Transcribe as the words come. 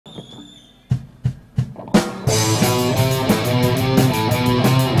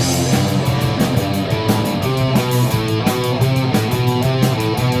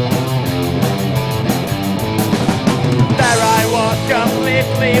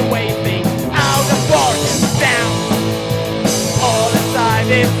weighs me out of fortune down. All inside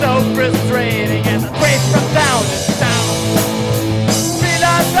is so frustrating as I trace from town to town.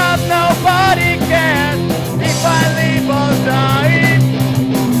 Realize that nobody cares if I live or die.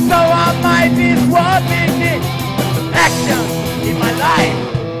 So I might be what we need. Action in my life.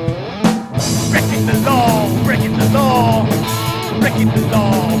 Breaking the law, breaking the law, breaking the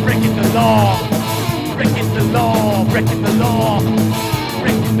law, breaking the law, breaking the law, breaking the law,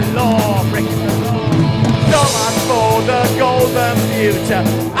 breaking the law, breaking the law. So much for the golden future,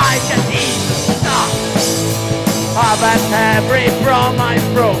 I can easily stop. I've had every promise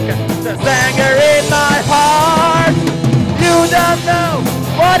broken, there's anger in my heart. You don't know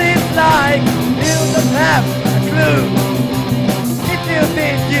what it's like, you don't have a clue. If you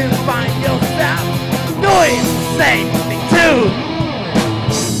think you find yourself doing the same thing too.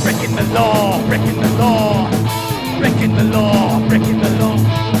 Breaking the law, breaking the law, breaking the law, breaking the law,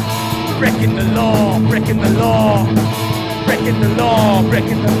 breaking the law, breaking the law, breaking the law,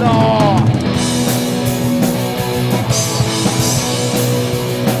 breaking the law.